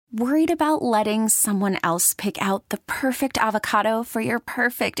Worried about letting someone else pick out the perfect avocado for your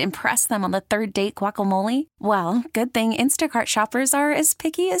perfect impress them on the third date guacamole? Well, good thing Instacart shoppers are as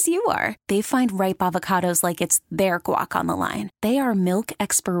picky as you are. They find ripe avocados like it's their guac on the line. They are milk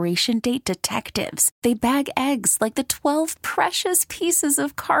expiration date detectives. They bag eggs like the 12 precious pieces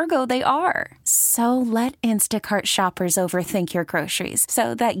of cargo they are. So let Instacart shoppers overthink your groceries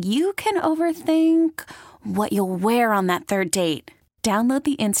so that you can overthink what you'll wear on that third date. Download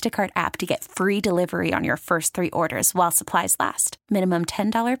the Instacart app to get free delivery on your first 3 orders while supplies last. Minimum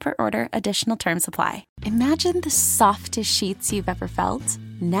 $10 per order. Additional terms apply. Imagine the softest sheets you've ever felt.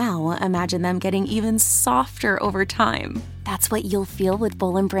 Now imagine them getting even softer over time. That's what you'll feel with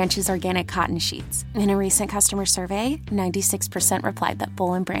Boll & Branch's organic cotton sheets. In a recent customer survey, 96% replied that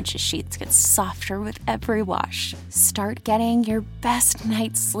Boll & Branch's sheets get softer with every wash. Start getting your best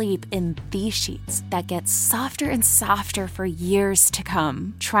night's sleep in these sheets that get softer and softer for years to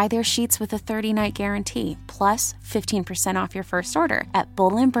come. Try their sheets with a 30-night guarantee, plus 15% off your first order at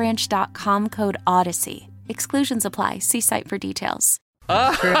bollandbranch.com code Odyssey. Exclusions apply. See site for details.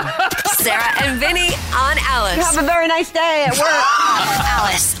 Sarah and Vinny on Alice. You have a very nice day at work.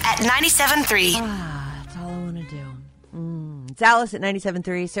 Alice at 97.3. That's all I want to do. It's Alice at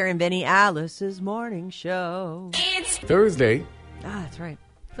 97.3. Sarah and Vinny, Alice's morning show. It's Thursday. That's right.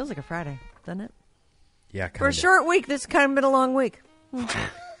 Feels like a Friday, doesn't it? Yeah, kind For a short week, this has kind of been a long week. A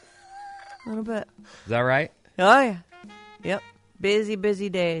little bit. Is that right? Oh, yeah. Yep. Busy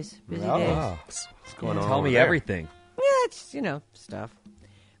days. Busy days. What's going on Tell over me there? everything. Yeah, it's, stuff.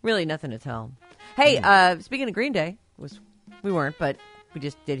 Really nothing to tell. Hey, speaking of Green Day, we weren't, but we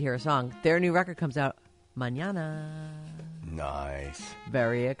just did hear a song. Their new record comes out mañana. Nice.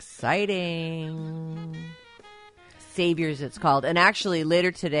 Very exciting. Saviors, it's called. And actually,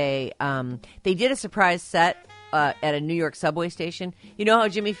 later today, they did a surprise set at a New York subway station. You know how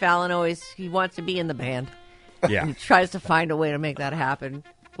Jimmy Fallon he wants to be in the band? Yeah. He tries to find a way to make that happen.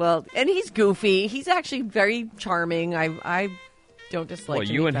 Well, and he's goofy. He's actually very charming. I don't dislike Well,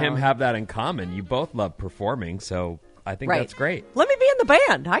 Jimmy you and him Fallon. have that in common. You both love performing, so I think that's great. Let me be in the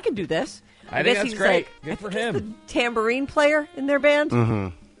band. I can do this. I think guess that's he's great. Like, Good I for think he's him. the tambourine player in their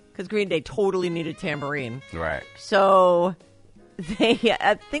band. Because Green Day totally needed tambourine. Right. So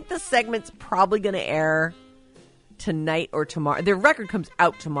I think the segment's probably going to air tonight or tomorrow. Their record comes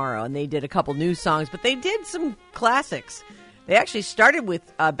out tomorrow, and they did a couple new songs, but they did some classics. They actually started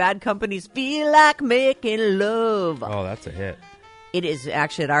with Bad Company's Feel Like Making Love. Oh, that's a hit. It is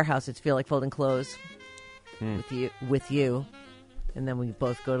actually at our house. It's Feel Like Folding Clothes with you. And then we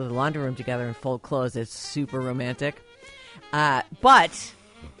both go to the laundry room together and fold clothes. It's super romantic. But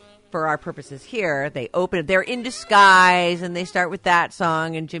for our purposes here, they open it. They're in disguise, and they start with that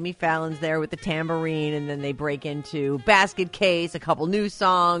song, and Jimmy Fallon's there with the tambourine, and then they break into Basket Case, a couple new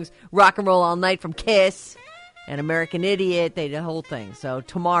songs, Rock and Roll All Night from Kiss, and American Idiot. They did the whole thing. So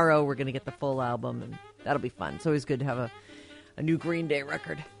tomorrow we're going to get the full album, and that'll be fun. It's always good to have a new Green Day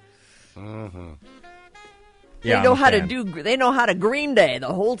record. Yeah, They know how to do. They know how to Green Day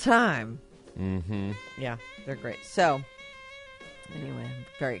the whole time. Mm-hmm. Yeah, they're great. So anyway, I'm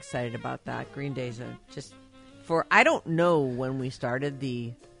very excited about that. Green Day's I don't know when we start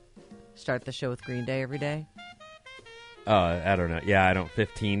the show with Green Day every day. I don't know. Yeah, I don't.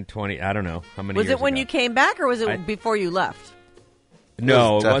 15, 20. I don't know how many. Was years it when ago. you came back, or was it before you left?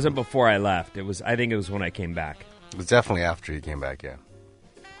 No, It was it wasn't before I left. I think it was when I came back. It was definitely after you came back, yeah.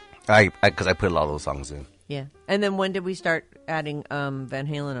 Because I put a lot of those songs in. Yeah. And then when did we start adding Van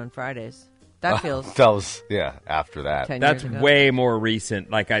Halen on Fridays? That feels That was, after that. 10 That's years ago. way more recent.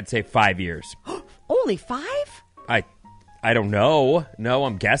 Like I'd say 5 years. Only 5? I don't know. No,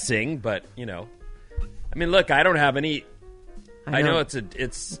 I'm guessing, but I mean, look, I don't have any. I know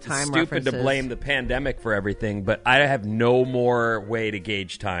it's Time stupid to references. blame the pandemic for everything, but I have no more way to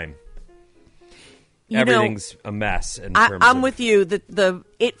gauge time. Everything's a mess. I'm with you.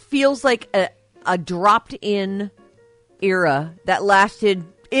 It feels like a dropped in era that lasted.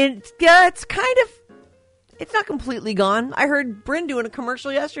 It's kind of. It's not completely gone. I heard Bryn doing a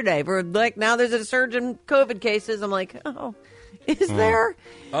commercial yesterday for now there's a surge in COVID cases. I'm like, oh, is there?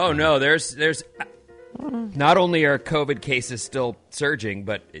 Oh no, there's not only are COVID cases still surging,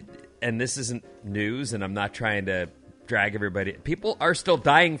 but and this isn't news, and I'm not trying to drag everybody. People are still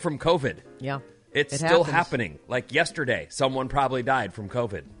dying from COVID. Yeah, it's it still happens. happening. Like yesterday, someone probably died from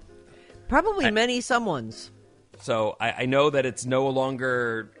COVID. Probably many someones. So I know that it's no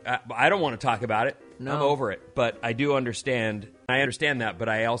longer. I don't want to talk about it. No. I'm over it. But I do understand. I understand that. But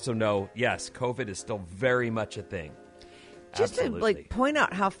I also know, yes, COVID is still very much a thing. Just Absolutely. to point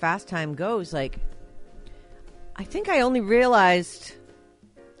out how fast time goes. I think I only realized.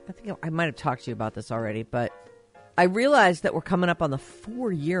 I think I might have talked to you about this already, but I realized that we're coming up on the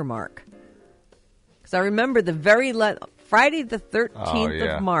 4-year mark. Because I remember the very Friday the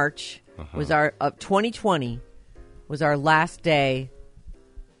 13th of March was our 2020 was our last day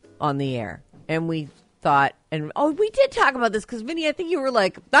on the air. And we thought, we did talk about this because, Vinny, I think you were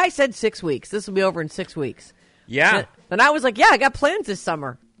like, I said 6 weeks. This will be over in 6 weeks. Yeah. And I was like, yeah, I got plans this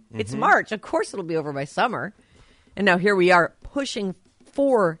summer. It's March. Of course it'll be over by summer. And now here we are pushing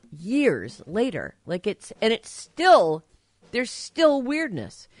 4 years later. There's still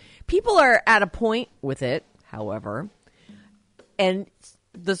weirdness. People are at a point with it, however. And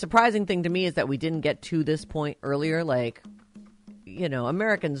the surprising thing to me is that we didn't get to this point earlier. Like, you know,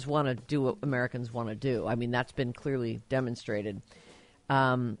 Americans want to do what Americans want to do. I mean, that's been clearly demonstrated.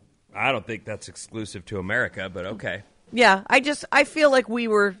 I don't think that's exclusive to America, but okay. Yeah, I feel like we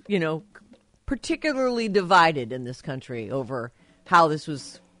were, you know, particularly divided in this country over how this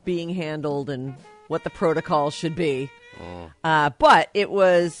was being handled and what the protocol should be. But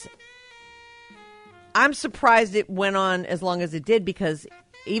I'm surprised it went on as long as it did, because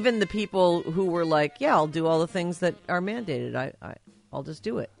even the people who were like, yeah, I'll do all the things that are mandated, I'll just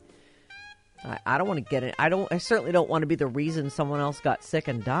do it. I don't want to get it. I certainly don't want to be the reason someone else got sick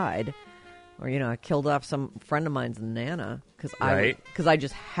and died. Or, you know, I killed off some friend of mine's Nana because I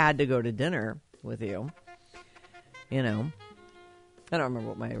just had to go to dinner with you. You know, I don't remember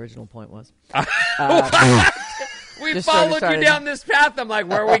what my original point was. We followed you down this path. I'm like,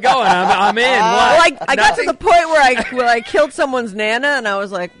 where are we going? I'm in. What? Well, I got to the point where I killed someone's Nana, and I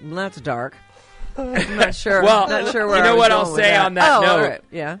was like, that's dark. I'm not sure. Well, not sure where you know I was what going I'll with say that. on that note. All right.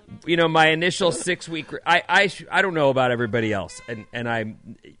 Yeah. You know, my initial 6 week. I don't know about everybody else, and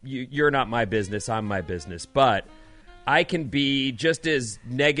you're not my business. I'm my business, but I can be just as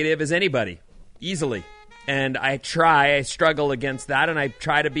negative as anybody easily, and I struggle against that, and I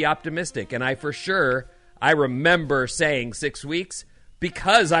try to be optimistic, and I remember saying 6 weeks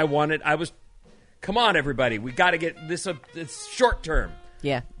because come on, everybody, we got to get this. It's short term.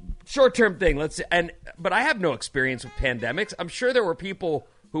 Yeah. Short-term thing. But I have no experience with pandemics. I'm sure there were people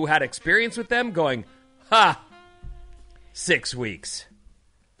who had experience with them going, 6 weeks.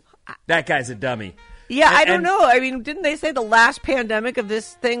 That guy's a dummy. Yeah, I don't know. I mean, didn't they say the last pandemic of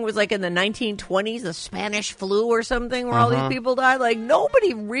this thing was like in the 1920s, the Spanish flu or something, where all these people died? Like,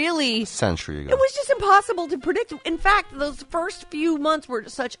 nobody really... Century ago. It was just impossible to predict. In fact, those first few months were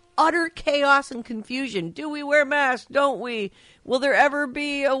such utter chaos and confusion. Do we wear masks? Don't we? Will there ever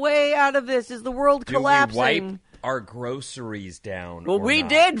be a way out of this? Is the world collapsing? Do we wipe our groceries down? Well, we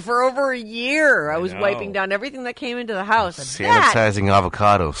did for over a year. I was wiping down everything that came into the house. Sanitizing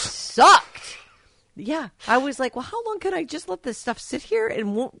avocados. Sucked. Yeah, I was like, well, how long could I just let this stuff sit here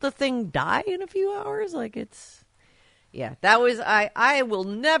and won't the thing die in a few hours? Like, that was, I will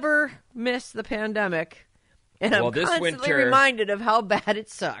never miss the pandemic. And I'm constantly reminded of how bad it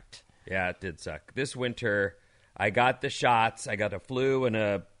sucked. Yeah, it did suck. This winter, I got the shots. I got a flu and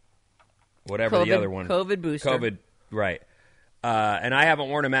a whatever the other one. COVID booster. COVID, right. And I haven't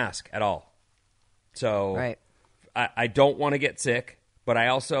worn a mask at all. So right. I don't want to get sick. But I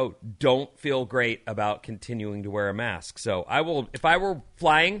also don't feel great about continuing to wear a mask. So if I were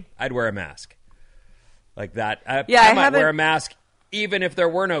flying, I'd wear a mask. Like that. I might wear a mask even if there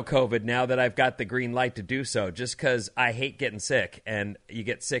were no COVID, now that I've got the green light to do so, just because I hate getting sick. And you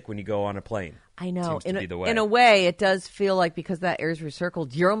get sick when you go on a plane. I know. Seems to be the way. In a way, it does feel like, because that air is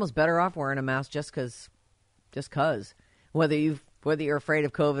recircled, you're almost better off wearing a mask just because. Whether you're afraid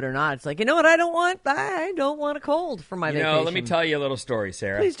of COVID or not, it's like, you know what I don't want? I don't want a cold for my vacation. Let me tell you a little story,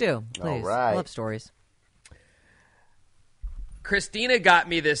 Sarah. Please do. Please. All right. I love stories. Christina got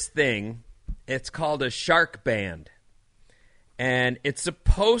me this thing. It's called a shark band. And it's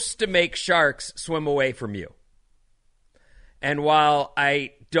supposed to make sharks swim away from you. And while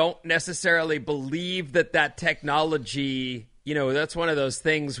I don't necessarily believe that technology, that's one of those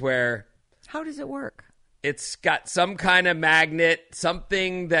things where... How does it work? It's got some kind of magnet,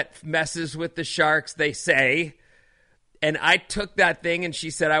 something that messes with the sharks, they say. And I took that thing and she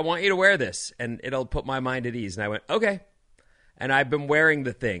said, I want you to wear this and it'll put my mind at ease. And I went, okay. And I've been wearing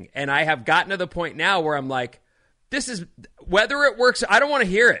the thing. And I have gotten to the point now where I'm like, whether it works, I don't want to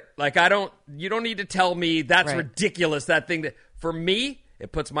hear it. Like, you don't need to tell me that's ridiculous, that thing. For me,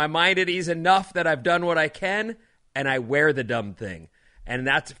 it puts my mind at ease enough that I've done what I can and I wear the dumb thing. And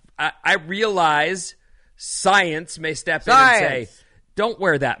I realize... Science may step in and say, don't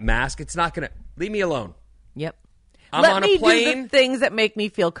wear that mask. It's not going to... Leave me alone. Yep. I'm on a plane. Do the things that make me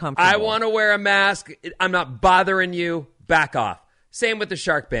feel comfortable. I want to wear a mask. I'm not bothering you. Back off. Same with the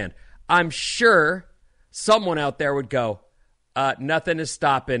shark band. I'm sure someone out there would go, nothing is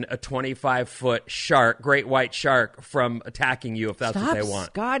stopping a 25-foot shark, great white shark, from attacking you if that's what they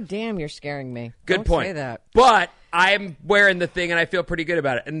want. God damn, you're scaring me. Good Don't point. say that. But I'm wearing the thing, and I feel pretty good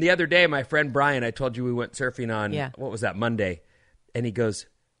about it. And the other day, my friend Brian, I told you we went surfing on, what was that, Monday? And he goes,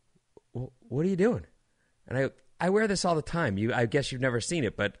 what are you doing? And I wear this all the time. I guess you've never seen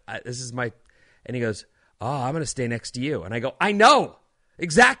it, but this is my... And he goes, I'm going to stay next to you. And I go, I know.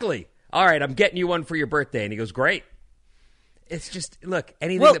 Exactly. All right, I'm getting you one for your birthday. And he goes, great. It's just, look,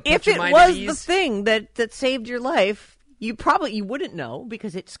 anything that puts your mind at ease. If it was the thing that saved your life, you wouldn't know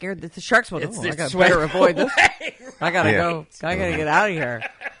because it scared the sharks. I got to better avoid this. I got to go. I got to get out of here.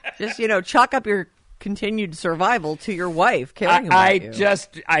 Just, chalk up your continued survival to your wife caring about you.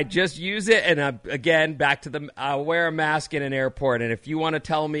 I just use it, and again, back to I'll wear a mask in an airport, and if you want to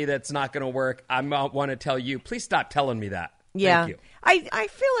tell me that's not going to work, I want to tell you, please stop telling me that. Yeah. Thank you. I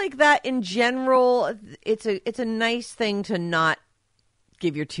feel like that in general, it's a nice thing to not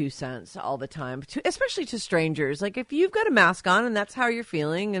give your 2 cents all the time, especially to strangers. Like if you've got a mask on and that's how you're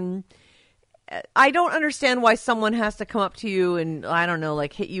feeling, and I don't understand why someone has to come up to you and, I don't know,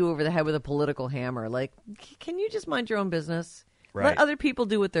 like hit you over the head with a political hammer. Like, can you just mind your own business? Right. Let other people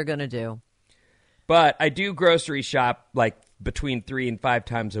do what they're going to do. But I do grocery shop like between 3 and 5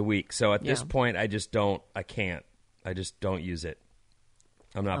 times a week. So at this point, I just don't use it.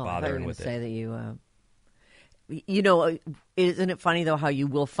 I'm not bothering with it. Say that isn't it funny though how you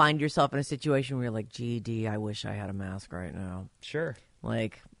will find yourself in a situation where you're like, gee, I wish I had a mask right now. Sure.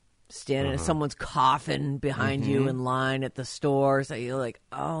 Like standing someone's coughing behind you in line at the store. So you're like,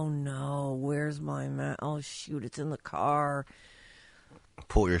 oh no, where's my mask? Oh shoot, it's in the car.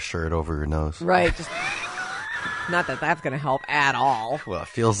 Pull your shirt over your nose. Right. Just not that that's going to help at all. Well, it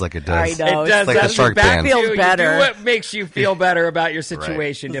feels like it does. I know. It does. It's like the shark band. Feels better. You do what makes you feel better about your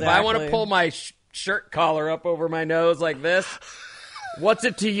situation. Right. If I want to pull my shirt collar up over my nose like this, what's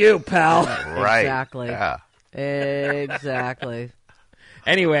it to you, pal? Right. Exactly. Yeah. Exactly.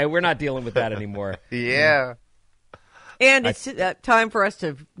 Anyway, we're not dealing with that anymore. Yeah. And it's time for us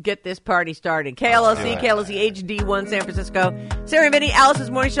to get this party started. KLOC HD1 San Francisco. Sarah and Vinny, Alice's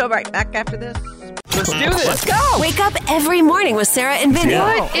Morning Show, right back after this. Let's do this. Let's go. Wake up every morning with Sarah and Vinny.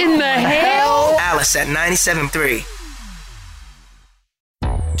 What in the hell? Alice at 97.3.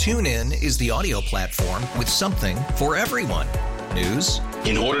 TuneIn is the audio platform with something for everyone. News.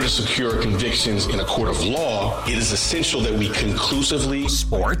 In order to secure convictions in a court of law, it is essential that we conclusively.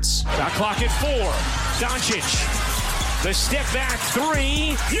 Sports. Got clock at 4. Doncic. The step back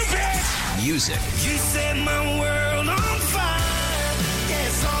 3. You bet. Music. You set my world on fire.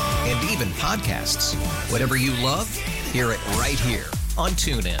 Yes, and even podcasts. Whatever you love, hear it right here on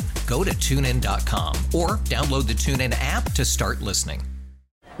TuneIn. Go to TuneIn.com or download the TuneIn app to start listening.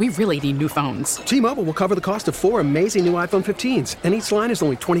 We really need new phones. T-Mobile will cover the cost of 4 amazing new iPhone 15s, and each line is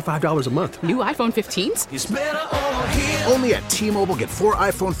only $25 a month. New iPhone 15s? It's better over here. Only at T-Mobile, get 4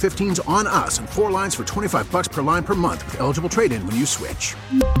 iPhone 15s on us and 4 lines for $25 per line per month with eligible trade-in when you switch.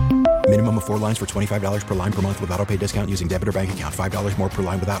 Minimum of 4 lines for $25 per line per month with auto-pay discount using debit or bank account. $5 more per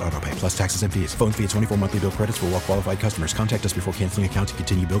line without auto-pay, plus taxes and fees. Phone fee at 24 monthly bill credits for well-qualified customers. Contact us before canceling account to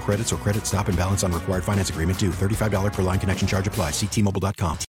continue bill credits or credit stop and balance on required finance agreement due. $35 per line connection charge applies. See T-Mobile.com.